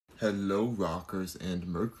Hello, rockers and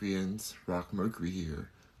Mercuryans. Rock Mercury here.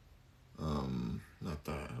 Not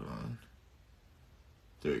that. Hold on.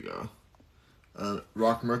 There you go.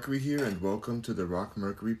 Rock Mercury here, and welcome to the Rock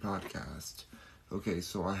Mercury podcast. Okay,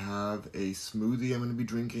 so I have a smoothie I'm going to be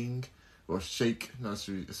drinking, or shake, not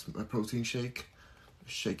a protein shake.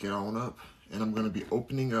 Shake it on up, and I'm going to be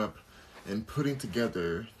opening up and putting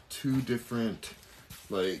together two different,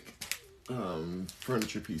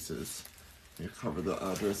 furniture pieces. Cover the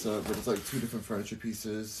address up, but it's like two different furniture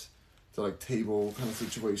pieces. They're like table kind of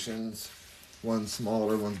situations. One's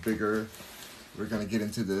smaller, one's bigger. We're gonna get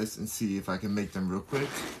into this and see if I can make them real quick.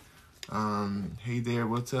 Hey there,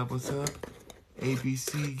 what's up?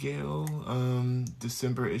 ABC Gail,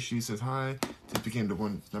 December issue says hi. Just became the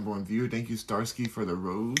number one viewer. Thank you, Starsky, for the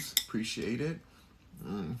rose. Appreciate it.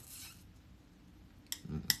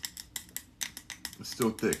 It's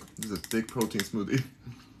still thick. This is a thick protein smoothie.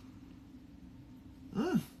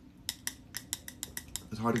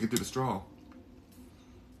 It's hard to get through the straw.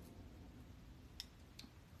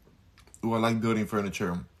 Ooh, I like building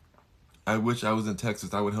furniture. I wish I was in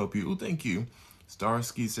Texas. I would help you. Ooh, thank you.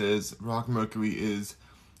 Starsky says Rock Mercury is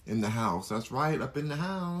in the house. That's right, up in the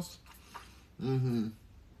house. Good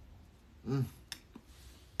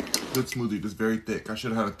smoothie. Just very thick. I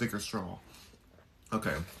should have had a thicker straw.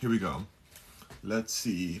 Okay, here we go. Let's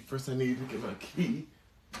see. First, I need to get my key.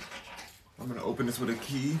 I'm gonna open this with a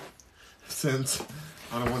key, since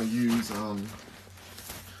I don't want to use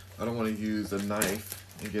a knife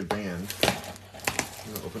and get banned.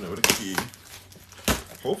 I'm gonna open it with a key.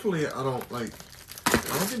 Hopefully, I don't think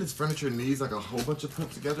this furniture needs like a whole bunch of put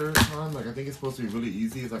together at a time. Like, I think it's supposed to be really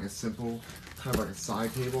easy. It's like a simple, kind of like a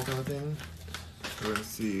side table kind of thing. We're gonna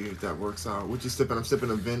see if that works out. What you sipping? I'm sipping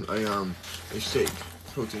a shake,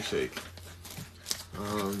 protein shake.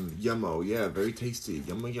 Yummo, yeah, very tasty.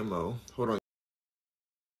 Yummo. Hold on.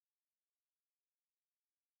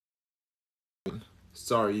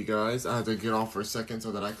 Sorry, you guys. I had to get off for a second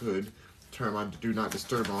so that I could turn my do not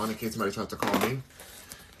disturb on in case somebody tries to call me.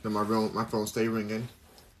 Then my phone stay ringing.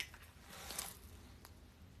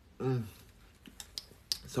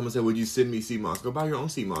 Someone said, would you send me sea moss? Go buy your own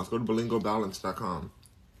sea moss. Go to bilingualbalance.com.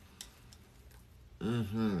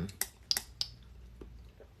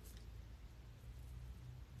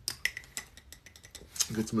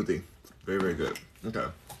 Good smoothie. Very, very good. Okay.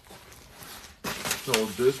 So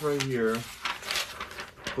this right here,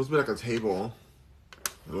 supposed to be like a table,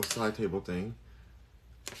 a little side table thing.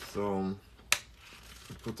 So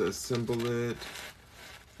put to assemble it.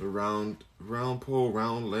 The round pole,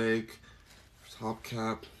 round leg, top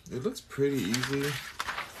cap. It looks pretty easy.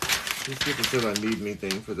 Let's see if it says I need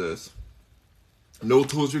anything for this. No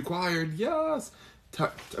tools required. Yes.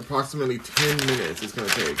 Approximately 10 minutes it's gonna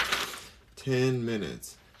take. 10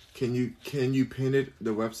 minutes. Can you pin it, the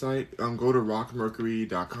website? Go to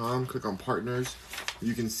rockmercury.com, click on partners.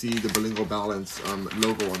 You can see the Bilingual Balance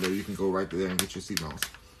logo on there. You can go right there and get your sea moss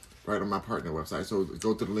right on my partner website. So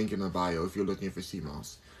go to the link in the bio if you're looking for sea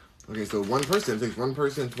moss. Okay, so it takes one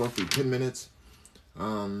person 12 to 10 minutes.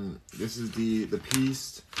 This is the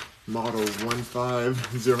piece model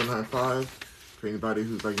 15095 for anybody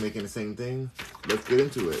who's like making the same thing. Let's get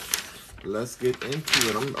into it. I'm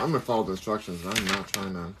gonna follow the instructions. I'm not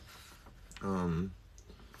trying to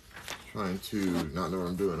not know what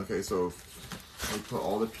I'm doing. Okay, so we put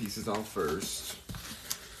all the pieces out first.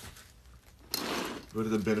 What are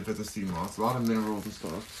the benefits of sea moss? A lot of minerals and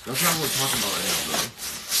stuff. That's not what we're talking about right now, though.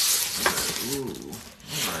 Okay. Ooh.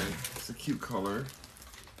 Alright. It's a cute color.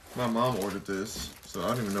 My mom ordered this, so I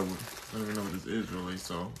don't even know what this is really,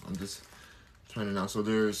 so I'm just trying it out. So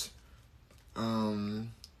there's 2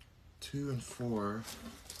 and 4.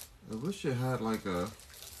 I wish it had like a,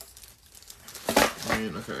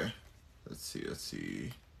 okay. Let's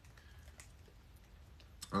see.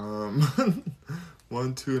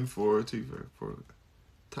 1, 2, and 4, 2, 4.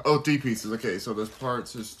 Oh, 3 pieces. Okay, so there's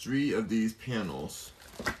 3 of these panels,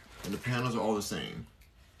 and the panels are all the same.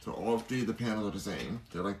 So all 3 of the panels are the same.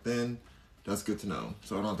 They're like thin. That's good to know.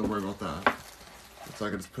 So I don't have to worry about that. So I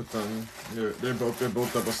can just put them. They're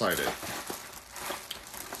both double-sided.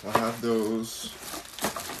 So I have those.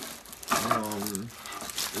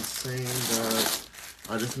 It's saying that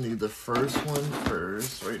I just need the first one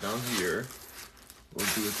first, right down here. We'll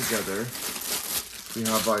do it together. We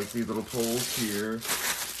have like these little poles here.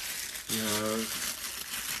 We have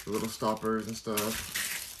the little stoppers and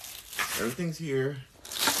stuff. Everything's here.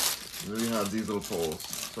 And then we have these little poles.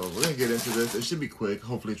 So we're gonna get into this. It should be quick.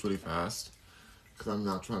 Hopefully it's really fast, because I'm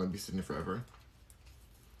not trying to be sitting here forever.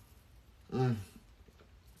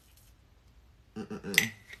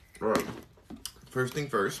 Alright. First thing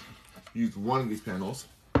first, use one of these panels.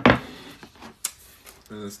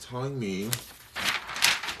 And it's telling me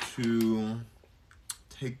to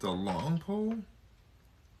take the long pole.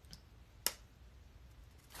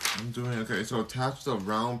 I'm doing, okay, so attach the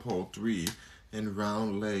round pole 3 and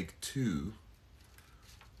round leg 2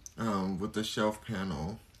 with the shelf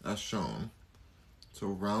panel as shown. So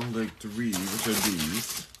round leg 3, which are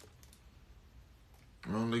these.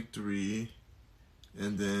 Round leg 3,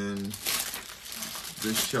 and then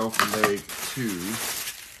the shelf leg 2,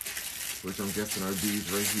 which I'm guessing are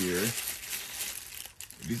these right here.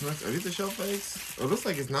 Are these the shelf legs? Oh, it looks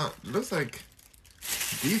like it's not. It looks like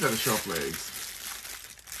these are the shelf legs.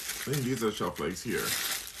 I think these are the shelf legs here.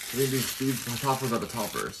 I think these toppers are the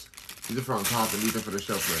toppers. These are for on top and these are for the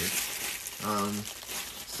shelf legs.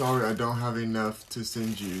 Sorry, I don't have enough to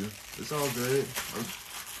send you. It's all good.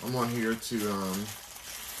 I'm on here to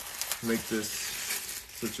make this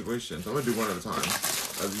situation. So I'm gonna do one at a time,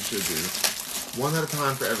 as you should do. One at a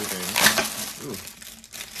time for everything. Ooh.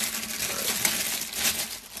 All right.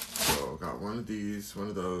 So got one of these, one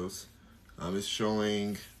of those. It's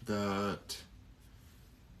showing that,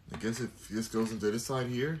 I guess it just goes into this side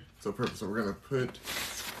here. So perfect. So we're gonna put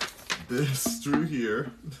this through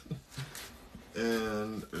here,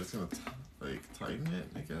 and it's gonna like tighten it,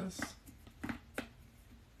 I guess.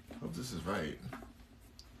 Hope this is right.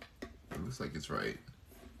 It looks like it's right.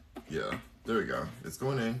 Yeah, there we go. It's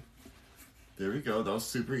going in. There we go. That was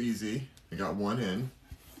super easy. I got one in.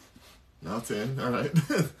 Now it's in. All right.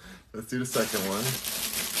 Let's do the second one.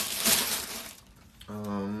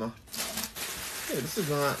 Okay,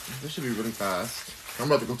 this should be really fast. I'm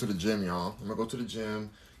about to go to the gym, y'all. I'm gonna go to the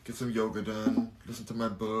gym, get some yoga done, listen to my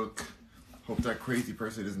book. Hope that crazy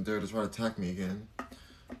person isn't there to try to attack me again.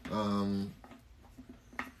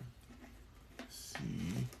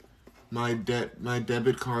 See. My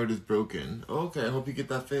debit card is broken. Okay, I hope you get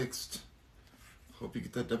that fixed. Hope you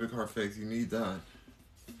get that debit card fixed. You need that.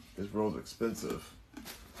 This roll's expensive.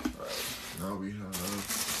 Alright, now we have more.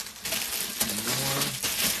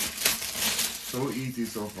 So easy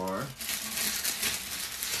so far.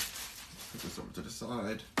 Put this over to the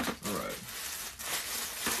side. Alright.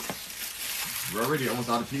 We're already almost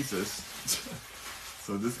out of pieces.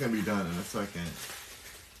 So this can be done in a second.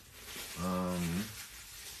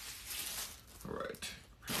 Alright.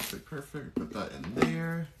 Perfect. Put that in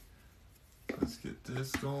there. Let's get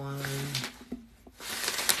this going.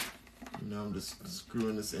 Now I'm just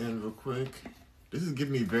screwing this in real quick. This is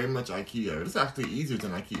giving me very much IKEA. This is actually easier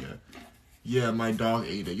than IKEA. Yeah, my dog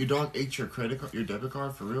ate it. Your dog ate your credit card, your debit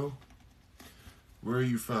card, for real? Where are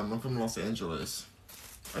you from? I'm from Los Angeles.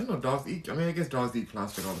 I know dogs eat. I mean, I guess dogs eat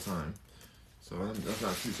plastic all the time, so that's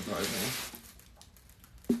not too surprising.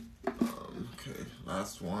 Okay,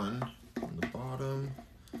 last one on the bottom.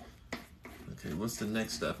 Okay, what's the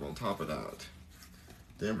next step on top of that?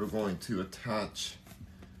 Then we're going to attach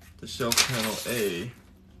the shelf panel A.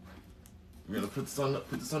 We're gonna put this on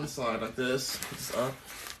the side like this. Put this up.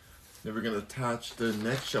 Then we're gonna attach the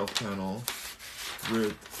next shelf panel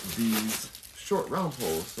with these short round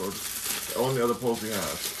poles. So it's the only other poles we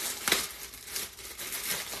have.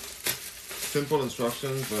 Simple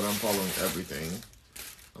instructions, but I'm following everything.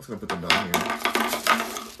 I'm just gonna put them down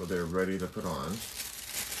here so they're ready to put on.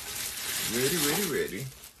 Ready.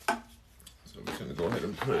 So we're gonna go ahead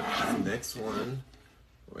and put the next one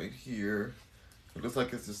right here. It looks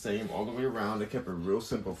like it's the same all the way around. They kept it real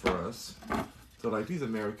simple for us. So like, these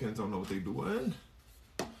Americans don't know what they're doing.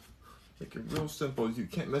 Make it real simple. You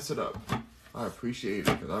can't mess it up. I appreciate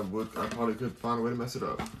it, because I probably could find a way to mess it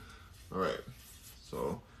up. All right,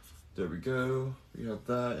 so there we go. We have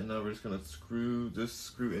that, and now we're just gonna screw this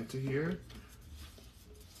screw into here.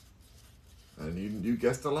 And you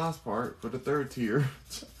guessed the last part for the third tier.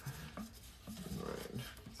 All right,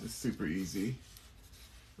 this is super easy.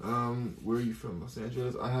 Where are you from? Los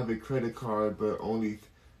Angeles? I have a credit card, but only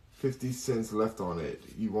 50 cents left on it.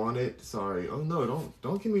 You want it? Sorry. Oh no,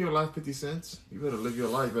 don't give me your last 50 cents. You better live your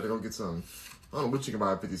life. You better go get some. I don't know what you can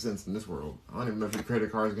buy at 50 cents in this world. I don't even know if your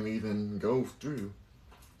credit card is gonna even go through.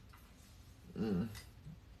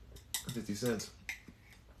 50 cents.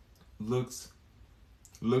 Looks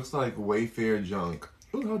like Wayfair junk.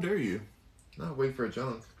 Ooh, how dare you? Not Wayfair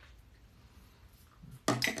junk.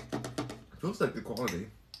 Feels like the quality.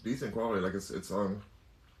 Decent quality, like it's it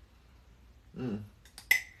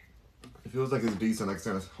feels like it's decent, like it's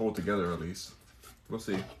gonna hold together at least. We'll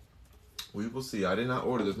see. We will see. I did not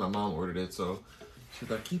order this, my mom ordered it, so she's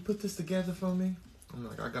like, can you put this together for me? I'm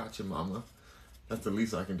like, I got you, mama. That's the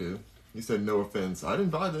least I can do. You said no offense. I didn't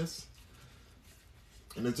buy this.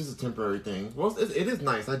 And it's just a temporary thing. Well, it is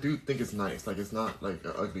nice. I do think it's nice. Like, it's not like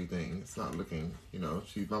an ugly thing. It's not looking, you know,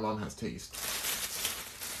 my mom has taste.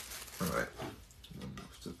 All right.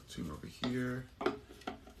 two over here.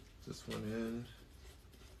 This one in.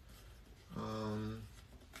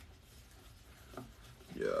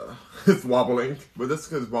 Yeah, it's wobbling, but that's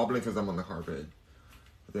because it's wobbling because I'm on the carpet.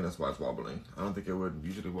 I think that's why it's wobbling. I don't think it would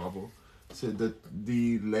usually wobble. So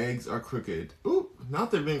the legs are crooked. Ooh,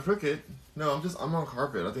 not they're being crooked. No, I'm on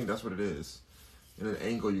carpet. I think that's what it is. In an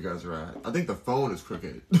angle you guys are at. I think the phone is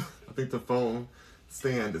crooked. I think the phone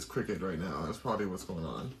stand is crooked right now. That's probably what's going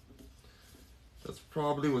on. That's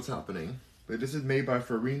probably what's happening. But this is made by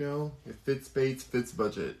Furinno. It fits space, fits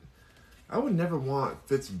budget. I would never want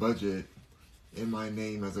fits budget in my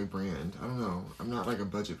name as a brand. I don't know. I'm not like a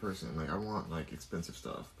budget person. Like I want like expensive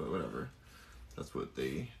stuff, but whatever. That's what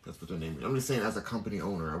they're naming. I'm just saying as a company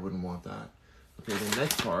owner, I wouldn't want that. Okay, the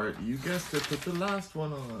next part, you guessed it, put the last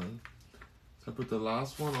one on. So I put the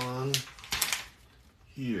last one on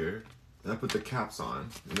here, and I put the caps on,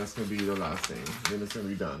 and that's gonna be the last thing. And then it's gonna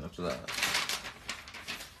be done after that.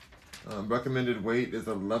 Recommended weight is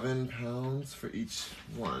 11 pounds for each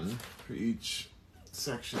one, for each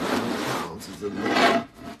section. 11 pounds is a little, so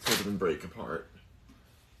it doesn't break apart.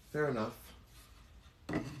 Fair enough.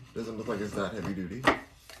 Doesn't look like it's that heavy duty.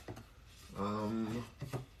 Alright.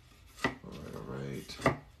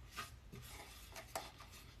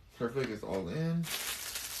 Perfect, it's all in.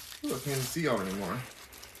 Ooh, I can't even see y'all anymore.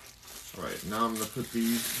 Alright, now I'm gonna put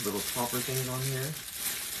these little topper things on here.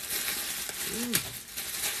 Ooh.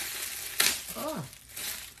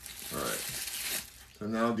 Alright. So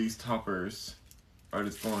now these toppers are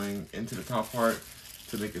just going into the top part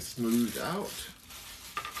to make it smooth out.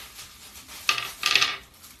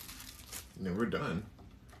 And then we're done.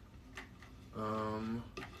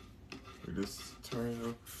 We just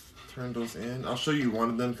turn those in. I'll show you one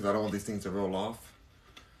of them because I don't want these things to roll off.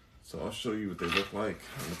 So I'll show you what they look like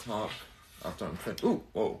on the top after I'm finished. Ooh,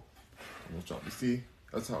 whoa. Almost dropped. You see?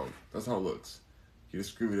 That's how it looks. You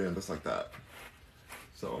just screw it in just like that.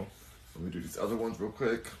 So let me do these other ones real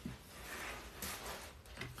quick.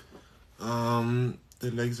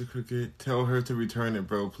 The legs are crooked. Tell her to return it,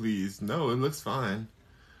 bro, please. No, it looks fine.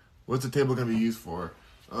 What's the table gonna be used for?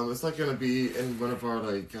 It's like gonna be in one of our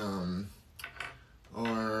like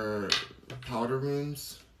our powder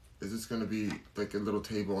rooms. It's just gonna be like a little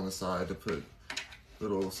table on the side to put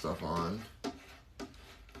little stuff on,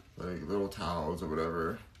 like little towels or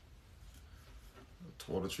whatever,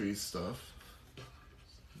 toiletries stuff.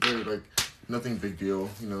 Very like nothing big deal,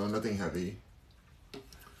 you know, nothing heavy.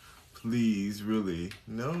 Please, really?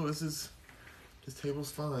 No, this table's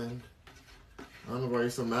fine. I don't know why you're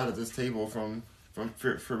so mad at this table from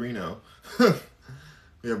Furinno.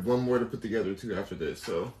 We have one more to put together too after this,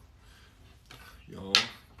 so y'all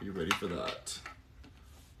be ready for that.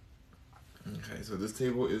 Okay, so this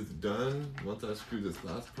table is done. Once I screw this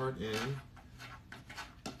last part in,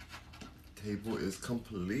 table is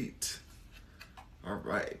complete. All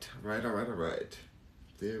right.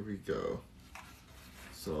 There we go.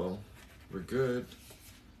 So we're good.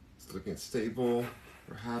 It's looking stable.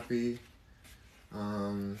 We're happy.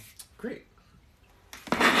 Great.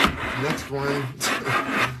 Next one.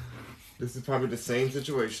 This is probably the same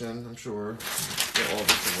situation, I'm sure. Get all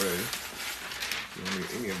this away. Don't need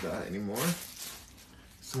any of that anymore.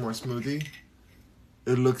 Some more smoothie.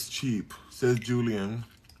 It looks cheap, says Julian.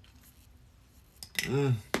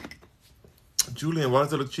 Julian, why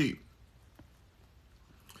does it look cheap?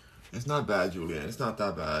 It's not bad, Julian. It's not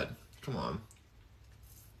that bad. Come on.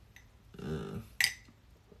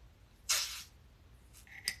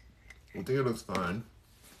 I think it looks fine.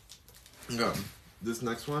 Yeah. This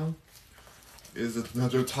next one is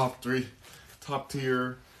another top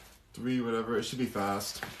tier 3, whatever. It should be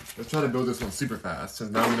fast. Let's try to build this one super fast.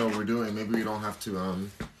 Since now we know what we're doing, maybe we don't have to, oh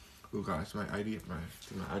gosh, my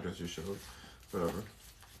address just showed. Whatever.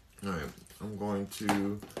 Alright, I'm going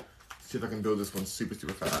to see if I can build this one super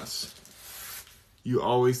fast. You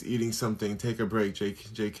always eating something. Take a break,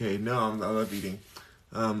 JK. No, I love eating.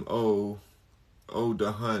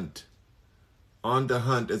 The Hunt. On the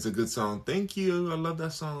Hunt is a good song. Thank you. I love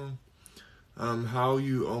that song. How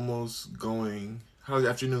you almost going? How's the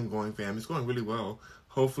afternoon going, fam? It's going really well.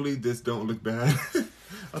 Hopefully this don't look bad.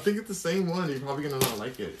 I think it's the same one. You're probably gonna not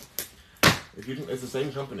like it. It's the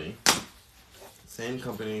same company.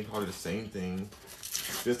 Probably the same thing.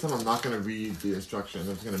 This time I'm not gonna read the instructions.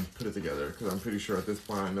 I'm just gonna put it together because I'm pretty sure at this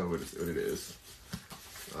point I know what it is.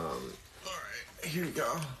 All right, here we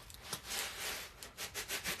go.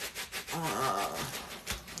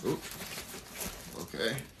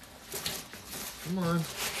 Okay. Come on.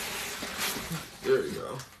 There you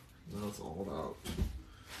go. Now it's all out.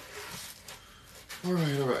 All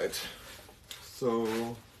right. So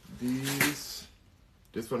this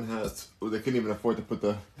one one has, they couldn't even afford to put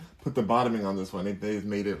the bottoming on this one. They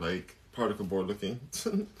made it like particle board looking.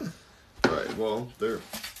 Alright, well,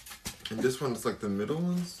 and this one is like the middle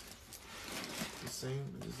ones. The same?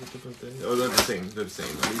 Is it a different thing? Oh, they're the same. They're the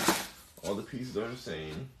same. At least all the pieces are the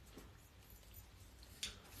same.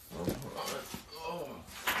 Oh, hold on.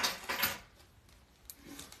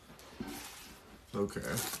 Oh. Okay.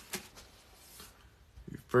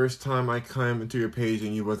 First time I come into your page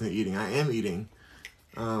and you wasn't eating. I am eating.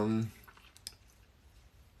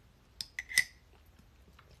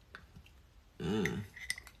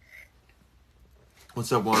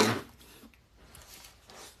 What's up, one?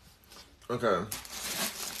 Okay.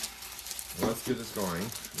 Let's get this going.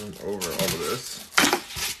 I'm over all of this.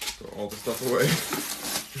 Throw all the stuff away.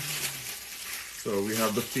 So we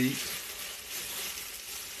have the feet.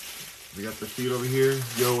 We got the feet over here.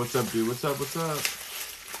 Yo, what's up, dude? What's up? What's up?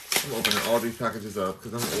 I'm opening all these packages up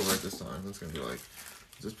because I'm over it this time. It's gonna be like,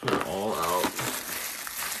 just put it all out.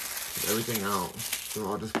 Put everything out. Throw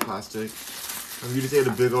all this plastic. You just ate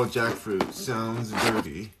a big old jackfruit. Sounds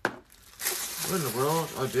dirty. What in the world?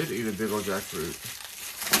 I did eat a big old jackfruit.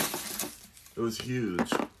 It was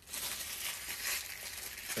huge.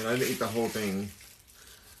 And I didn't eat the whole thing.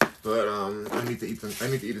 But I need to eat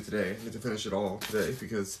it today. I need to finish it all today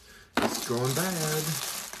because it's going bad.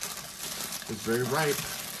 It's very ripe.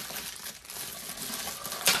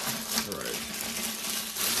 Alright.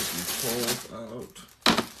 Get these poles out. I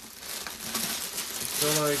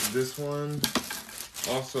feel like this one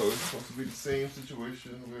also is supposed to be the same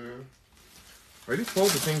situation where... Are these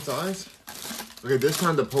poles the same size? Okay, this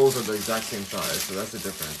time the poles are the exact same size, so that's the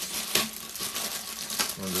difference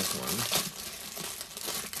on this one.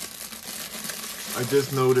 I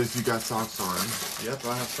just noticed you got socks on. Yep,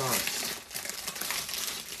 I have socks.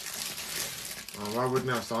 Why wouldn't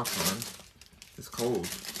I have socks on? It's cold.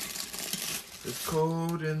 It's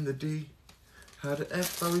cold in the D. How the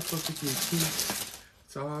F are we supposed to keep heat?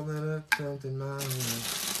 It's all that I felt in my head.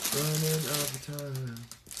 Running out of time.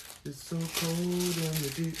 It's so cold in the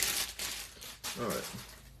deep. Alright.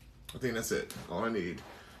 I think that's it. All I need.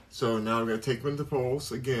 So now I'm going to take them to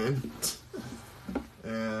poles again.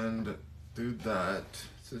 And do that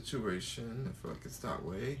situation. I feel like it's that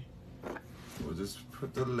way. We'll just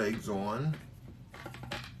put the legs on.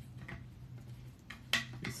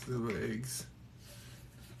 These are the legs.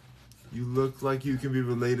 You look like you can be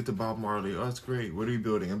related to Bob Marley. Oh, that's great. What are you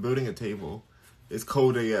building? I'm building a table. It's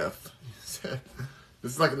cold AF.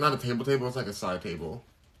 This is like not a table, it's like a side table.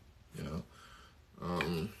 You know?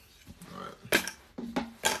 Alright.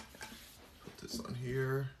 Put this on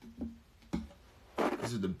here.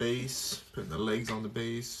 This is the base. Putting the legs on the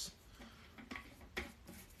base.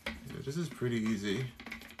 Yeah, this is pretty easy.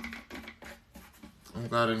 I'm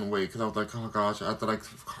glad I didn't wait because I was like, oh gosh, I have to like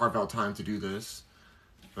carve out time to do this.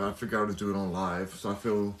 But I figured I would do it on live, so I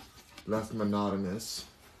feel less monotonous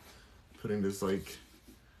putting this like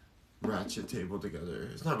ratchet table together.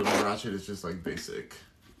 It's not really ratchet, it's just like basic.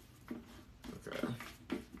 Okay.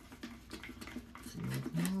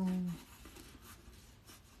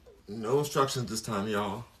 No instructions this time,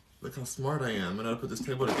 y'all. Look how smart I am. I know how to put this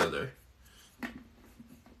table together.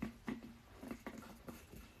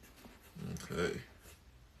 Okay.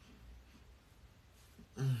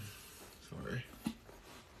 Sorry.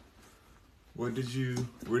 Where did you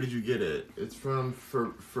get it? It's from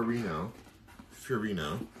Furinno.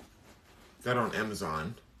 Got it on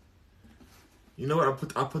Amazon. You know what?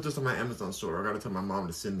 I'll put this on my Amazon store. I gotta tell my mom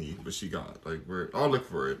to send me what she got. Like I'll look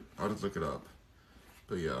for it. I'll just look it up.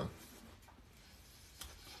 But yeah.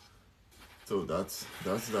 So that's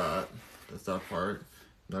that. That's that part.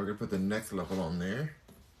 Now we're gonna put the next level on there.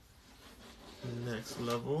 Next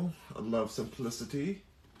level. I love simplicity.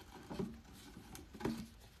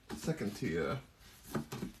 Second tier.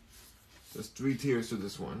 There's 3 tiers to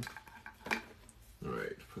this one.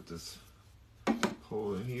 Alright, put this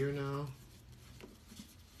hole in here now.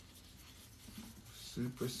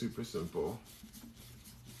 Super, super simple.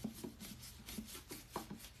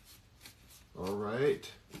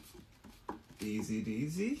 Alright. Easy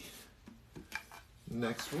peasy.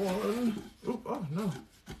 Next one. Oh no.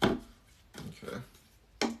 Okay.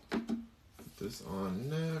 Put this on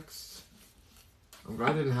next. I'm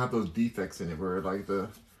glad I didn't have those defects in it where like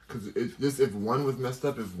because if one was messed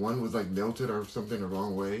up, if one was like melted or something the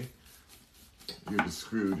wrong way, you're just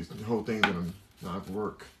screwed. The whole thing's gonna not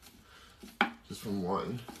work just from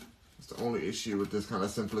one. It's the only issue with this kind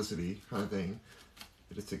of simplicity kind of thing.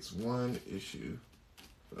 It just takes one issue,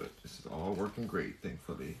 but this is all working great,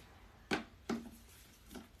 thankfully.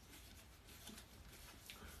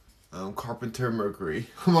 Carpenter Mercury.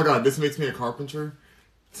 Oh my god, this makes me a carpenter?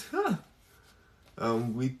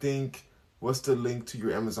 We think, what's the link to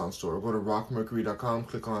your Amazon store? Go to rockmercury.com,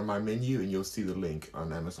 click on my menu, and you'll see the link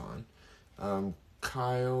on Amazon.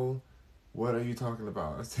 Kyle, what are you talking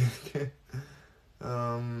about?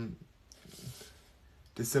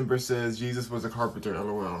 December says, Jesus was a carpenter,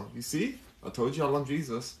 LOL. You see? I told y'all I'm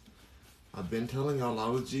Jesus. I've been telling y'all I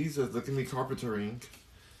was Jesus. Look at me carpentering.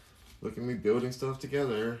 Look at me building stuff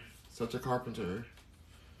together. Such a carpenter.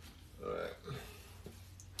 Alright.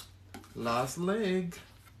 Last leg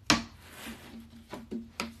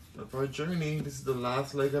of our journey. This is the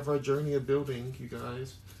last leg of our journey of building, you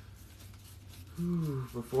guys. Whew.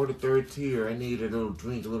 Before the third tier, I need a little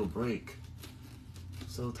drink, a little break.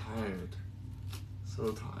 So tired.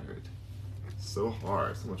 So tired. So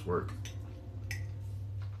hard. So much work.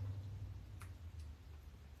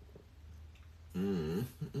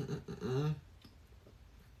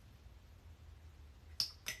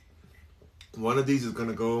 One of these is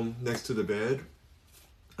gonna go next to the bed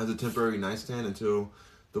as a temporary nightstand until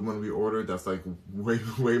the one we ordered that's like way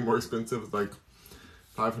more expensive. It's like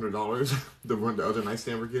 $500. The other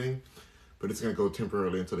nightstand we're getting, but it's gonna go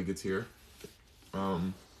temporarily until it gets here.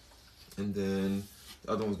 And then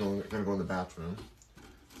the other one's gonna go in the bathroom.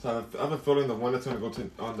 So I have a feeling the one that's gonna go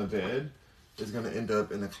on the bed is gonna end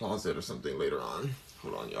up in the closet or something later on.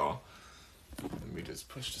 Hold on, y'all. Let me just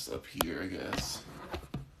push this up here, I guess.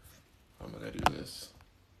 How am I gonna do this?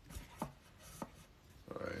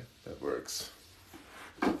 Alright, that works.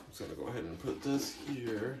 I'm just gonna go ahead and put this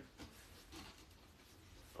here.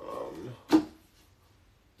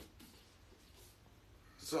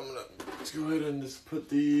 So I'm gonna go ahead and just put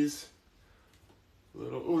these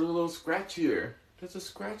there's a little scratch here. There's a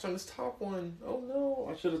scratch on this top one. Oh no,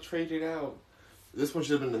 I should have traded out. This one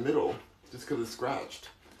should have been in the middle, just because it's scratched.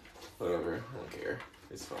 Whatever, I don't care.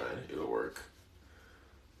 It's fine, it'll work.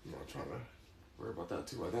 I'm not trying to worry about that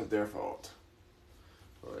too much. That's their fault.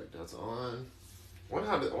 Alright, that's on. I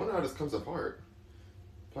wonder how this comes apart.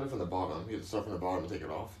 Probably from the bottom. You have to start from the bottom and take it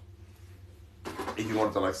off. If you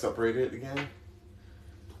want to like separate it again.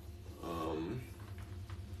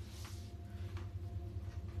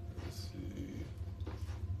 Let's see.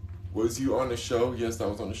 Was you on the show? Yes, I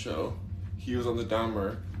was on the show. He was on the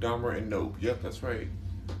Dahmer and Nope. Yep, that's right.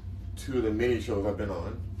 2 of the mini shows I've been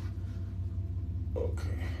on.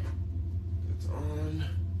 Okay. It's on.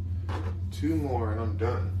 2 more and I'm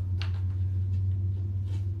done.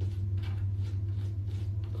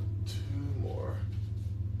 2 more.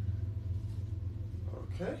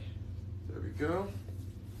 Okay. There we go.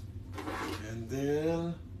 And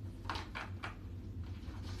then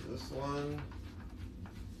this one.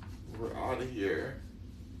 We're out of here.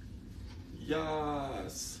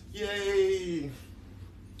 Yes! Yay!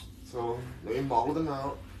 So, let me bottle them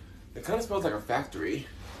out. It kind of smells like a factory.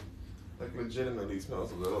 Like, legitimately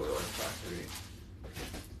smells a little bit like a factory.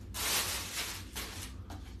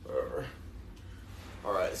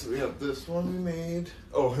 Alright, so we have this one we made.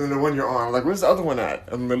 Oh, and the one you're on. Like, where's the other one at?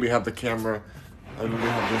 I literally have the camera. I literally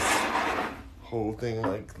have this whole thing,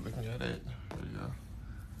 like, looking at it. There you go.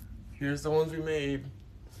 Here's the ones we made.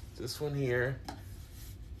 This one here.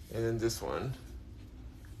 And then this one.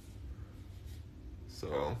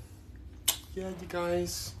 So, yeah, you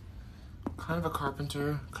guys. Kind of a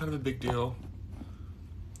carpenter. Kind of a big deal.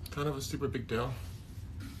 Kind of a super big deal.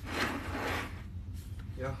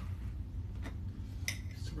 Yeah.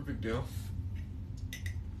 Super big deal.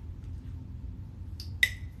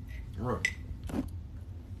 Right.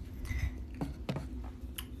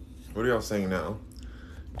 What are y'all saying now?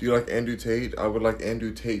 Do you like Andrew Tate? I would like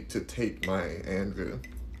Andrew Tate to tape my Andrew.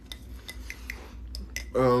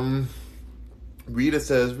 Rita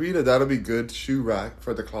says, Rita, that'll be good shoe rack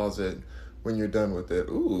for the closet when you're done with it.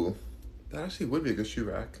 Ooh, that actually would be a good shoe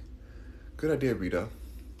rack. Good idea, Rita.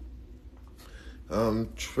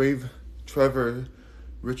 Trevor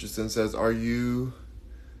Richardson says, are you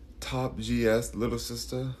top GS little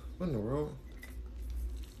sister? What in the world?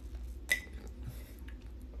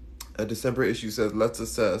 A December issue says, let's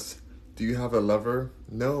assess. Do you have a lever?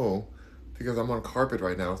 No, because I'm on carpet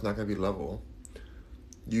right now. It's not going to be level.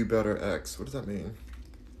 You better X. What does that mean?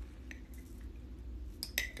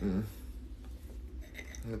 I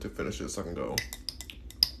have to finish this so I can go.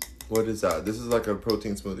 What is that? This is like a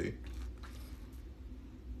protein smoothie.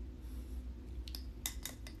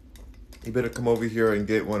 You better come over here and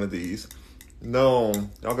get one of these. No,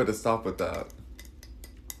 y'all better stop with that.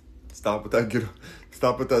 Stop with that.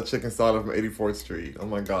 Stop with that chicken salad from 84th Street. Oh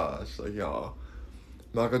my gosh, like y'all.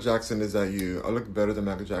 Michael Jackson, is that you? I look better than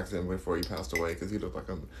Michael Jackson before he passed away because he looked like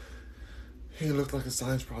a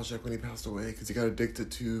science project when he passed away because he got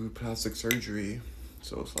addicted to plastic surgery.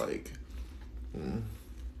 So it's like,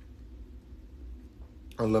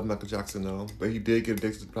 I love Michael Jackson though, but he did get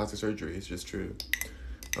addicted to plastic surgery. It's just true.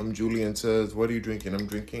 Julian says, "What are you drinking?" I'm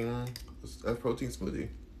drinking a protein smoothie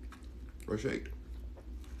or shake.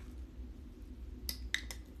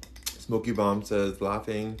 Smoky Bomb says,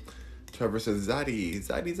 laughing. Trevor says,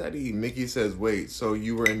 Zaddy. Mickey says, wait, so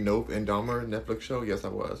you were in Nope and Dahmer Netflix show? Yes, I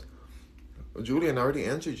was. Julian, I already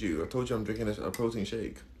answered you. I told you I'm drinking a protein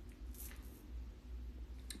shake.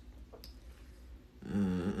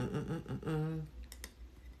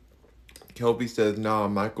 Kelby says, nah,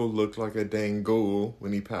 Michael looked like a dang ghoul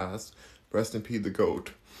when he passed. Rest in peace, the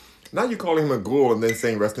goat. Now you're calling him a ghoul and then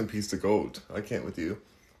saying rest in peace, the goat. I can't with you.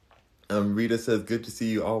 Rita says, good to see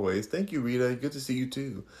you always. Thank you, Rita. Good to see you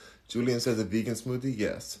too. Julian says, a vegan smoothie?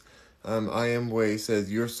 Yes. I Am Way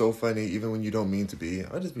says, you're so funny even when you don't mean to be.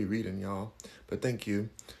 I'll just be reading, y'all. But thank you.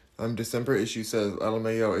 December issue says,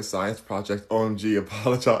 LMAO, a science project. OMG,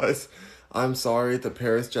 apologize. I'm sorry to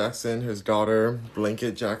Paris Jackson, his daughter,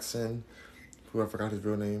 Blanket Jackson, who I forgot his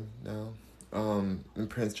real name now, and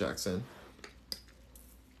Prince Jackson,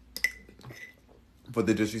 for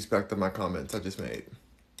the disrespect of my comments I just made.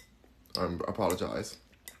 I apologize.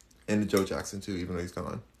 And to Joe Jackson too, even though he's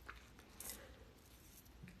gone.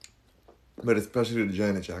 But especially to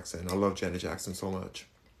Janet Jackson. I love Janet Jackson so much.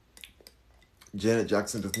 Janet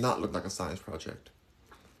Jackson does not look like a science project.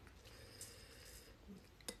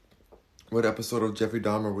 What episode of Jeffrey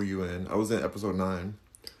Dahmer were you in? I was in episode 9.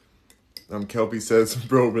 Kelpie says,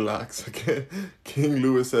 bro, relax. King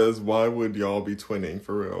Louis says, why would y'all be twinning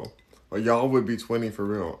for real? Or y'all would be twinning for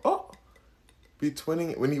real. Oh, be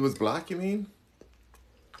twinning when he was black, you mean?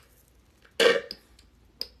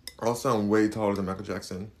 I'll sound way taller than Michael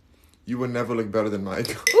Jackson. You would never look better than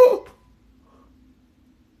Mike.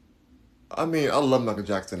 I mean, I love Michael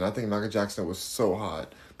Jackson. I think Michael Jackson was so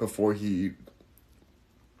hot before he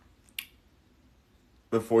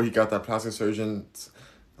got that plastic surgeon's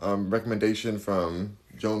recommendation from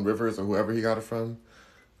Joan Rivers or whoever he got it from.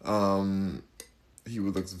 He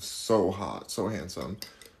would look so hot, so handsome.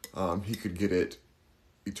 He could get it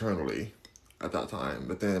eternally at that time.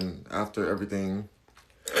 But then after everything,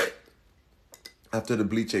 after the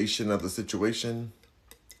bleachation of the situation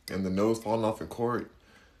and the nose falling off in court,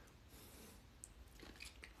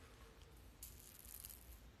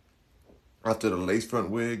 after the lace front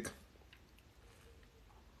wig,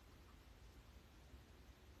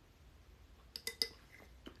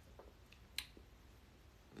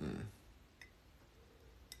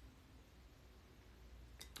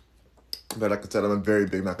 But like I said, I'm a very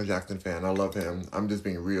big Michael Jackson fan. I love him. I'm just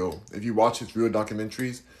being real. If you watch his real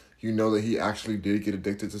documentaries, you know that he actually did get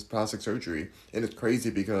addicted to plastic surgery. And it's crazy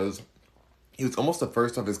because he was almost the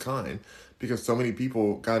first of his kind, because so many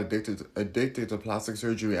people got addicted to plastic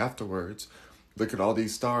surgery afterwards. Look at all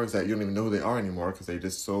these stars that you don't even know who they are anymore because they're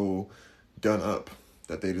just so done up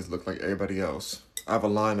that they just look like everybody else. I have a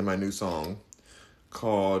line in my new song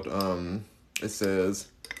called, it says,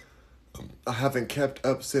 I haven't kept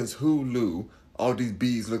up since Hulu. All these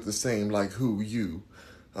bees look the same like who you.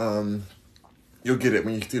 You'll get it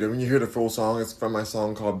when you see that. When you hear the full song, it's from my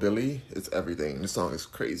song called Billy. It's everything. The song is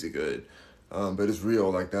crazy good. But it's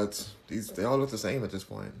real. Like they all look the same at this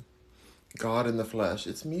point. God in the flesh.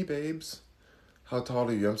 It's me, babes. How tall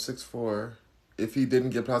are you? I'm 6'4". If he didn't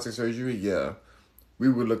get plastic surgery, yeah, we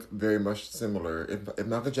would look very much similar. If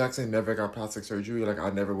Michael Jackson never got plastic surgery, like I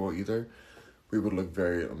never will either, we would look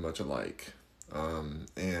very much alike.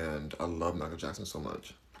 And I love Michael Jackson so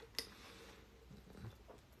much.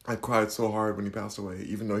 I cried so hard when he passed away,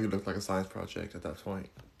 even though he looked like a science project at that point.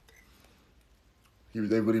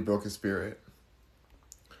 They really broke his spirit.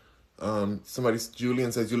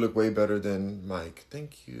 Julian says, you look way better than Mike.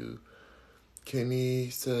 Thank you. Kenny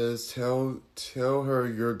says, tell her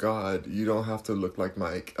you're God. You don't have to look like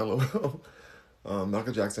Mike. LOL.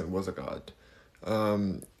 Michael Jackson was a god.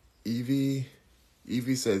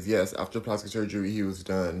 Evie says, yes, after plastic surgery, he was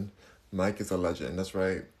done. Mike is a legend. That's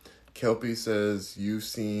right. Kelpie says, you've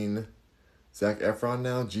seen Zac Efron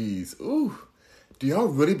now? Jeez. Ooh. Do y'all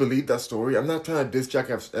really believe that story? I'm not trying to diss Zac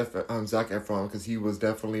Efron because he was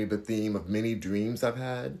definitely the theme of many dreams I've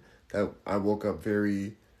had. That I woke up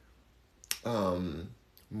very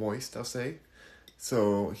moist, I'll say.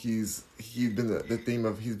 So he's been the theme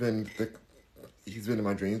of he's been in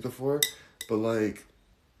my dreams before. But like,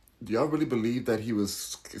 do y'all really believe that he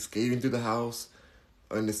was skating through the house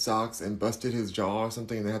in his socks and busted his jaw or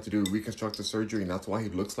something and they had to do reconstructive surgery and that's why he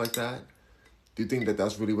looks like that? Do you think that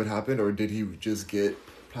that's really what happened, or did he just get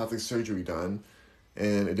plastic surgery done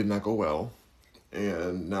and it did not go well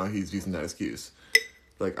and now he's using that excuse?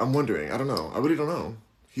 Like, I'm wondering. I don't know. I really don't know.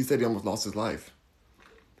 He said he almost lost his life.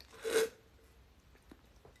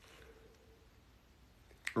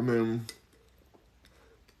 I mean,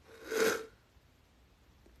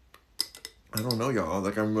 I don't know, y'all.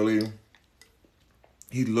 Like,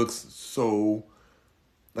 he looks so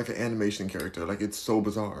like an animation character. Like, it's so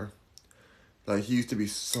bizarre. Like, he used to be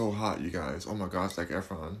so hot, you guys. Oh my gosh, Zac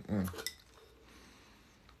Efron.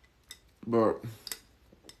 But,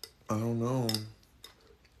 I don't know.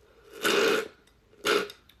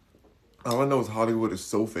 All I know is Hollywood is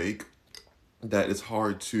so fake that it's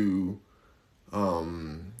hard to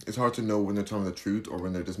know when they're telling the truth or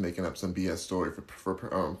when they're just making up some BS story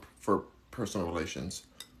for personal relations,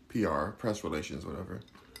 PR, press relations, whatever.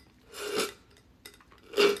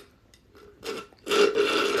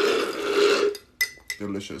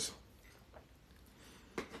 Delicious.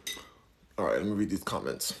 All right, let me read these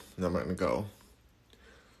comments, and I'm gonna go.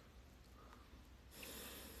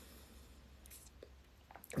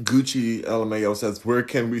 Gucci LMAO says, where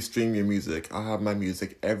can we stream your music? I have my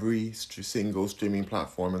music every single streaming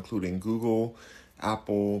platform, including Google,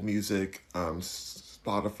 Apple Music,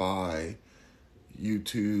 Spotify,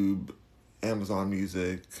 YouTube, Amazon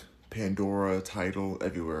Music, Pandora, Tidal,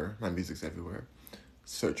 everywhere. My music's everywhere.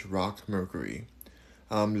 Search Rock Mercury.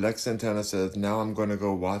 Lex Santana says, now I'm going to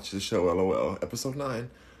go watch the show, LOL. Episode 9.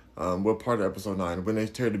 What part of episode 9? When they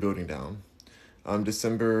tear the building down.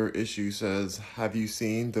 December issue says, have you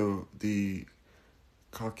seen the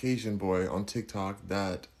Caucasian boy on TikTok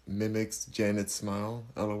that mimics Janet's smile?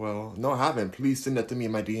 LOL. No, I haven't. Please send that to me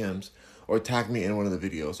in my DMs or tag me in one of the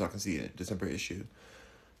videos so I can see it. December issue.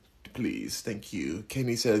 Please. Thank you.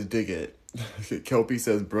 Kenny says, dig it. Kelpie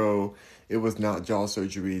says, bro, it was not jaw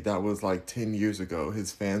surgery. That was like 10 years ago.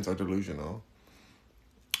 His fans are delusional.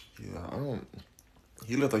 Yeah,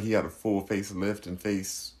 he looked like he had a full facelift and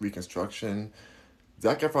face reconstruction.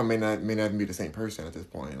 Zac Efron may not even be the same person at this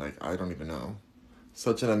point. Like, I don't even know.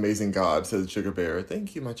 Such an amazing God, says Sugar Bear.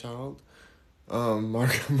 Thank you, my child.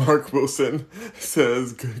 Mark Wilson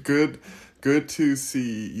says, good to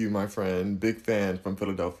see you, my friend. Big fan from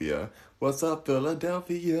Philadelphia. What's up,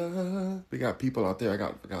 Philadelphia? We got people out there. I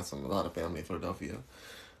got a lot of family in Philadelphia.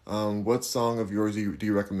 What song of yours do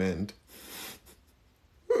you recommend?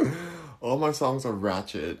 All my songs are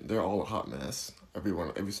ratchet. They're all a hot mess.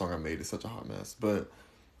 Every song I made is such a hot mess. But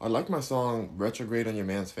I like my song Retrograde on Your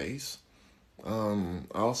Man's Face. I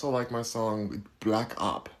also like my song Black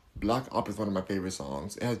Op. Black Op is one of my favorite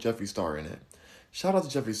songs. It has Jeffree Star in it. Shout out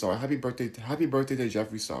to Jeffree Star. Happy birthday to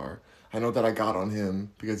Jeffree Star. I know that I got on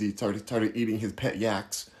him because he started eating his pet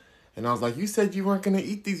yaks. And I was like, you said you weren't going to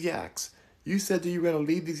eat these yaks. You said that you were going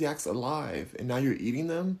to leave these yaks alive. And now you're eating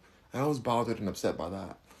them? And I was bothered and upset by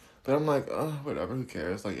that. But I'm like, whatever, who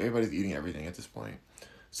cares? Like, everybody's eating everything at this point.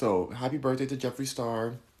 So, happy birthday to Jeffree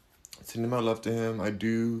Star. Sending my love to him. I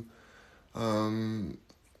do. I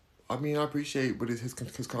appreciate what is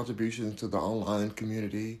his contributions to the online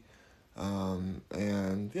community.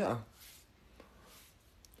 And, yeah.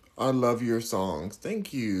 I love your songs.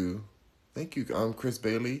 Thank you. Thank you, Chris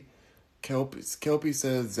Bailey. Kelpie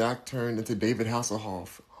says Zach turned into David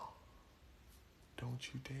Hasselhoff.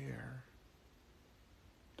 Don't you dare.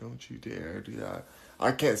 Don't you dare do that.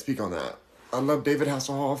 I can't speak on that. I love David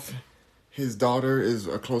Hasselhoff. His daughter is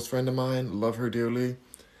a close friend of mine. Love her dearly.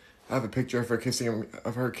 I have a picture of her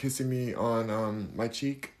kissing me on my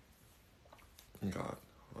cheek. God,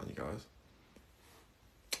 hold on, you guys.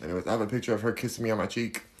 Anyways, I have a picture of her kissing me on my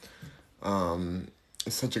cheek.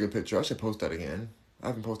 It's such a good picture. I should post that again. I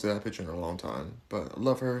haven't posted that picture in a long time. But I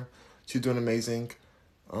love her. She's doing amazing.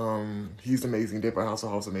 He's amazing. David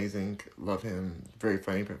Hasselhoff's amazing. Love him. Very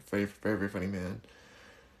funny, very, very, very funny man.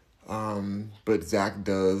 But Zach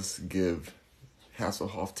does give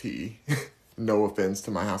Hasselhoff tea. No offense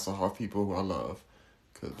to my Hasselhoff people who I love.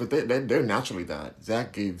 But they're naturally that.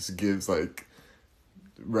 Zach gives like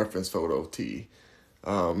reference photo tea.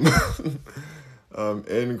 In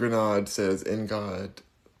Grenade says, in God.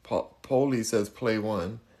 Polly says, play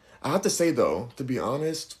one. I have to say, though, to be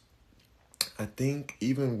honest, I think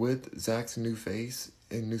even with Zach's new face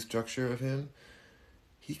and new structure of him,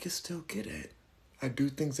 he could still get it. I do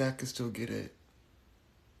think Zach could still get it.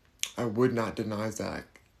 I would not deny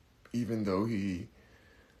Zach, even though he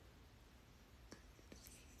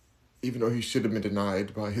should have been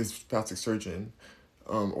denied by his plastic surgeon,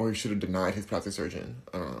 or he should have denied his plastic surgeon.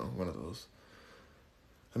 I don't know, one of those.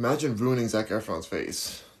 Imagine ruining Zac Efron's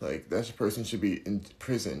face. Like, that person should be in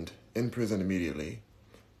prison immediately.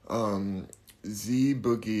 Z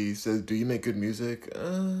Boogie says, do you make good music?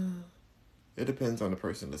 It depends on the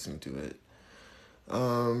person listening to it.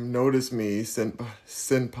 Notice me,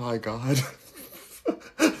 Senpai God.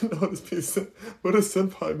 Notice me, what does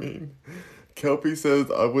senpai mean? Kelpie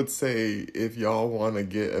says, I would say if y'all want to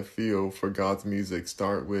get a feel for God's music,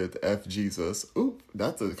 start with F Jesus. Oop,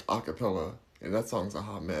 that's a acapella. And that song's a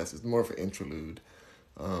hot mess. It's more of an interlude.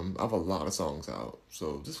 I have a lot of songs out.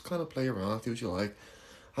 So just kind of play around, see what you like.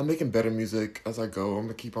 I'm making better music as I go. I'm going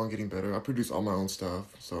to keep on getting better. I produce all my own stuff.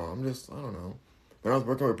 So I'm just, I don't know. When I was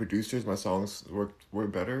working with producers, my songs were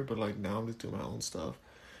better. But like now I'm just doing my own stuff.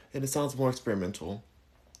 And it sounds more experimental.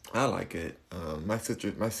 I like it. My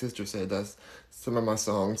sister said that some of my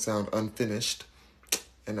songs sound unfinished,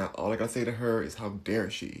 and all I gotta say to her is, how dare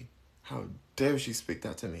she? How dare she speak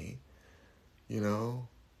that to me? You know,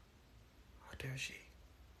 how dare she?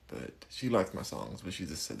 But she likes my songs, but she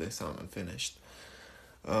just said they sound unfinished.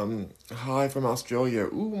 Hi from Australia.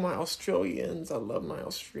 Ooh, my Australians! I love my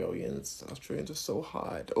Australians. Australians are so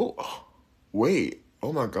hot. Oh, wait.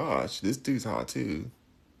 Oh my gosh, this dude's hot too.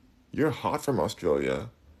 You're hot from Australia.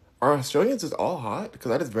 Are Australians just all hot?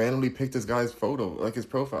 Because I just randomly picked this guy's photo, like his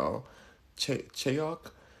profile.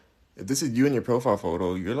 Chayok? If this is you in your profile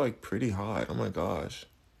photo, you're like pretty hot. Oh my gosh.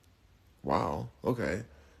 Wow. Okay.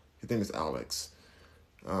 His name is Alex.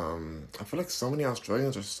 I feel like so many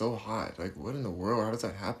Australians are so hot. Like, what in the world? How does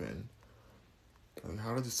that happen? Like,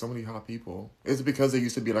 how are there so many hot people? Is it because they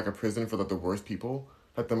used to be like a prison for like the worst people?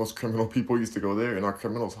 Like the most criminal people used to go there, and are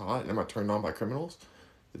criminals hot? And am I turned on by criminals?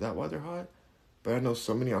 Is that why they're hot? But I know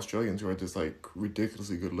so many Australians who are just like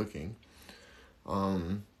ridiculously good looking.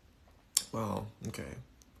 Wow. Okay.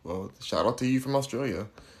 Well, shout out to you from Australia.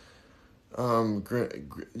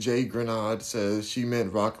 Jay Grenade says she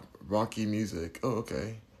meant rocky music. Oh,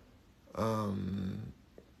 okay.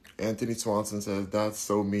 Anthony Swanson says that's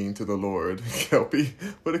so mean to the Lord. Kelpie,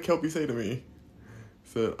 what did Kelpie say to me?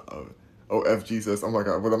 Said, oh, F Jesus. Oh my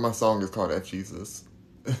God. Well, my song is called F Jesus.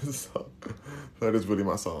 So, that is really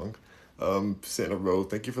my song. Sent a rose.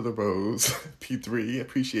 Thank you for the rose. P3.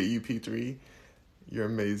 Appreciate you, P3. You're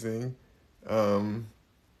amazing. Let's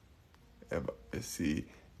see.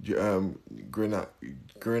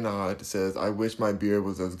 Grenade says, I wish my beard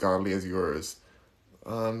was as godly as yours.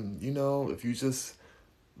 If you just,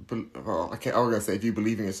 I was gonna say if you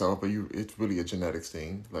believe in yourself, but it's really a genetics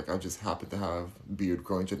thing. Like I just happen to have beard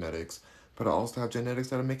growing genetics, but I also have genetics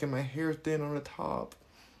that are making my hair thin on the top.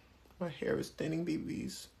 My hair is thinning,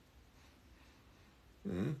 babies.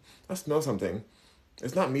 I smell something.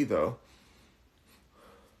 It's not me though.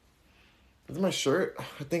 Is it my shirt?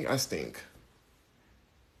 I think I stink.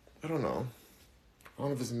 I don't know. I don't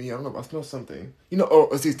know if it's me. I don't know. I smell something.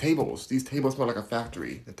 It's these tables. These tables smell like a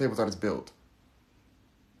factory. The tables I just built.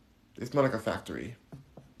 They smell like a factory.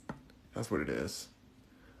 That's what it is.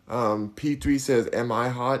 P3 says, am I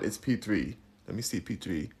hot? It's P3. Let me see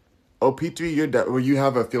P3. Oh, P3, you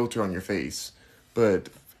have a filter on your face. But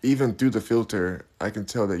even through the filter, I can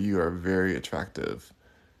tell that you are very attractive.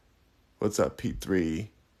 What's up, P3?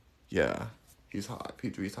 Yeah, he's hot.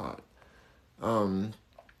 P3's hot.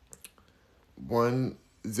 One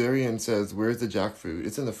Zarian says, where's the jackfruit?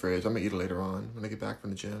 It's in the fridge. I'm going to eat it later on when I get back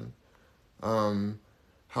from the gym.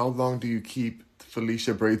 How long do you keep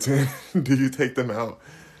Felicia braids in? Do you take them out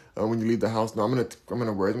when you leave the house? No, I'm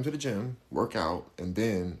gonna wear them to the gym, work out, and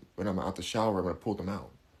then when I'm out the shower, I'm going to pull them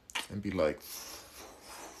out and be like,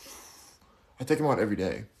 I take them out every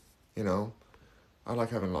day, I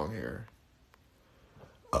like having long hair.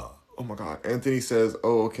 Oh my God. Anthony says,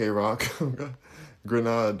 oh, okay, Rock.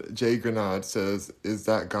 Jay Grenade says, is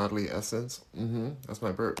that godly essence? That's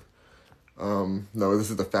my burp. No, this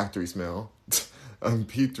is the factory smell.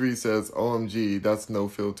 P3 says, OMG, that's no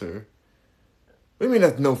filter. What do you mean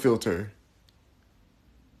that's no filter?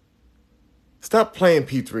 Stop playing,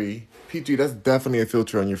 P3. P3, that's definitely a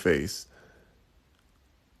filter on your face.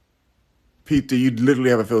 P3, you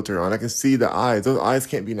literally have a filter on. I can see the eyes. Those eyes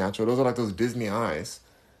can't be natural. Those are like those Disney eyes.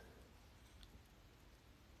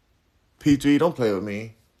 P3, don't play with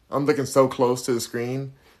me. I'm looking so close to the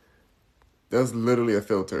screen. That's literally a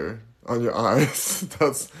filter on your eyes.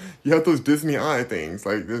 You have those Disney eye things.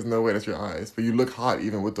 Like, there's no way that's your eyes. But you look hot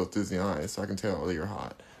even with those Disney eyes, so I can tell that you're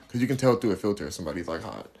hot. Because you can tell through a filter if somebody's, like,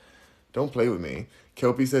 hot. Don't play with me.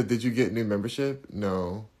 Kelpie said, did you get new membership?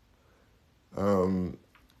 No. I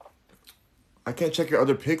can't check your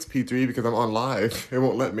other pics, P3, because I'm on live. It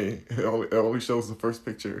won't let me. It only shows the first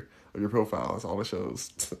picture of your profile. That's all it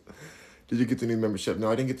shows. Did you get the new membership? No,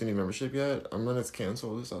 I didn't get the new membership yet. I'm going to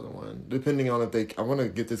cancel this other one. Depending on if I want to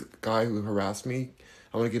get this guy who harassed me.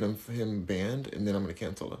 I want to get him banned, and then I'm going to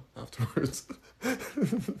cancel it afterwards.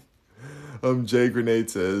 Jay Grenade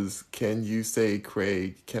says, can you say,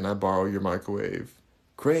 Craig, can I borrow your microwave?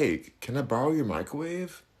 Craig, can I borrow your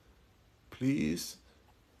microwave? Please?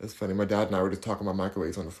 That's funny. My dad and I were just talking about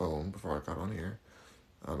microwaves on the phone before I got on here.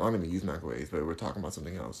 I don't even use microwaves, but we're talking about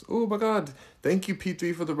something else. Oh my God. Thank you,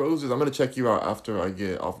 P3, for the roses. I'm going to check you out after I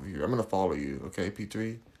get off of you. I'm going to follow you, okay,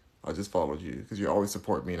 P3? I just followed you because you always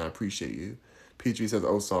support me and I appreciate you. P3 says,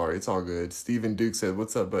 oh, sorry. It's all good. Stephen Duke said,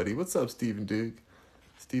 what's up, buddy? What's up, Stephen Duke?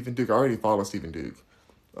 Stephen Duke. I already follow Stephen Duke.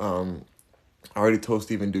 I already told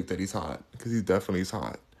Stephen Duke that he's hot because he definitely is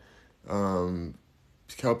hot.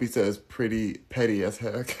 Kelpie says, pretty petty as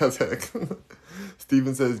heck.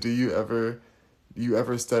 Steven says, do you ever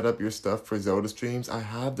set up your stuff for Zelda streams? I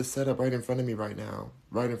have the setup right in front of me right now.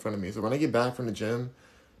 Right in front of me. So when I get back from the gym,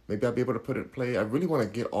 maybe I'll be able to play. I really want to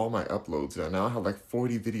get all my uploads done. Now I have like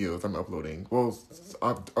 40 videos I'm uploading. Well,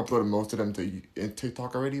 I've uploaded most of them to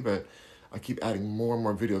TikTok already, but I keep adding more and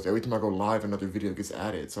more videos. Every time I go live, another video gets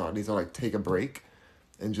added. So I need to like take a break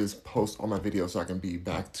and just post all my videos so I can be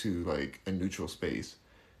back to like a neutral space.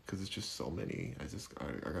 Because it's just so many. I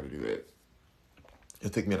gotta do it. It'll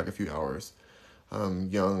take me like a few hours.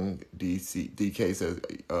 Young DK says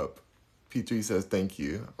up. P3 says thank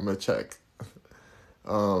you. I'm gonna check.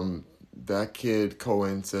 That kid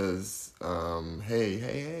Cohen says,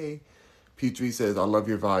 hey. P3 says, I love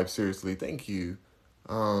your vibe, seriously, thank you.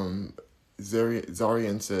 Zarian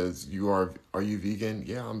says, are you vegan?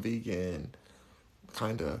 Yeah, I'm vegan.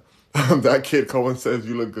 Kinda. That kid Cohen says,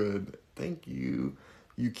 you look good. Thank you.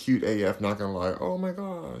 You cute AF, not gonna lie. Oh my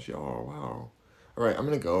gosh, y'all, wow. All right, I'm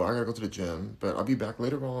gonna go. I gotta go to the gym, but I'll be back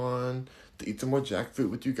later on to eat some more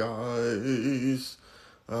jackfruit with you guys.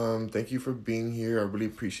 Thank you for being here. I really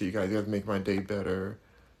appreciate you guys. You guys make my day better.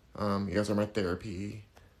 You guys are my therapy.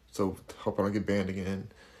 So hope I don't get banned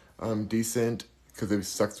again. Decent, because it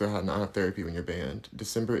sucks to not have therapy when you're banned.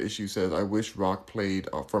 December issue says, I wish Rock played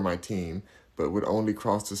for my team, but would only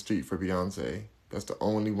cross the street for Beyonce. That's the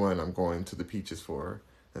only one I'm going to the Peaches for.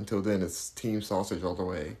 Until then, it's Team Sausage all the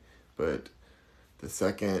way. But the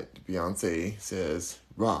second Beyonce says,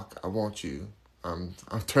 Rock, I want you, I'm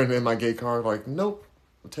turning in my gay card. Like, nope,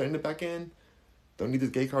 I'm turning it back in. Don't need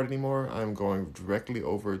this gay card anymore. I'm going directly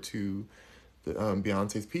over to the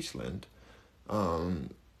Beyonce's Peachland.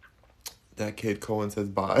 That kid Cohen says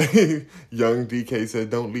bye. Young DK said,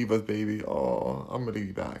 don't leave us, baby. Oh, I'm going to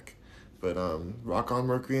be back. But rock on,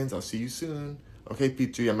 Mercuryans. I'll see you soon. Okay,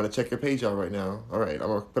 P3, I'm going to check your page out right now. All right, I'm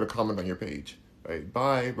going to put a comment on your page. All right,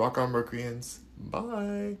 bye. Rock on, Mercuryans.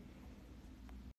 Bye.